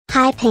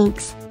Hi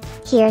Pinks!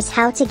 Here's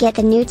how to get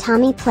the new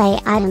Tommy Play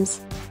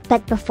items.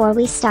 But before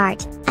we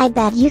start, I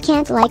bet you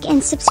can't like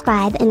and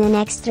subscribe in the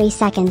next 3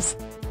 seconds.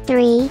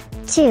 3,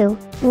 2,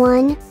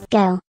 1,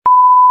 go!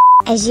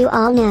 As you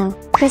all know,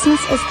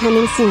 Christmas is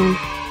coming soon.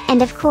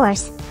 And of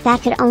course,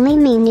 that could only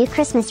mean new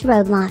Christmas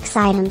Roblox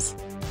items.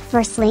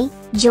 Firstly,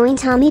 join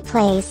Tommy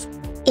Plays.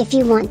 If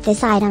you want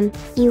this item,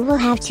 you will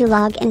have to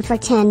log in for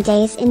 10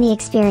 days in the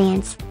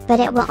experience, but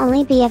it will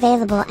only be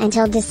available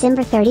until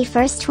December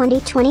 31st,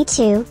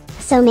 2022,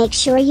 so make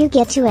sure you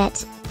get to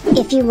it.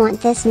 If you want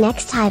this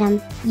next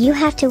item, you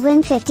have to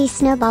win 50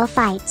 snowball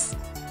fights.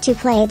 To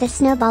play the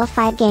snowball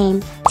fight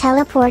game,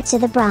 teleport to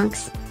the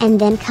Bronx,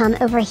 and then come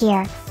over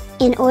here.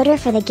 In order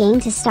for the game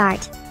to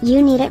start,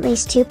 you need at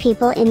least 2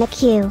 people in the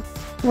queue.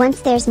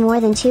 Once there's more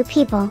than 2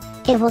 people,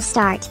 it will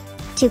start.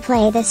 To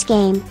play this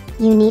game,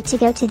 you need to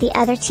go to the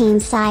other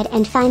team's side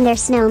and find their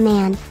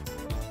snowman.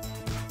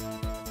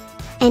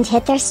 And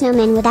hit their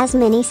snowman with as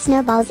many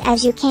snowballs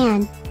as you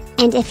can.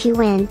 And if you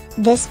win,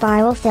 this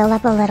bar will fill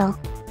up a little.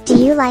 Do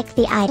you like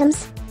the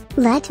items?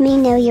 Let me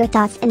know your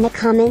thoughts in the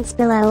comments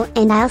below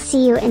and I'll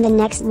see you in the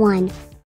next one.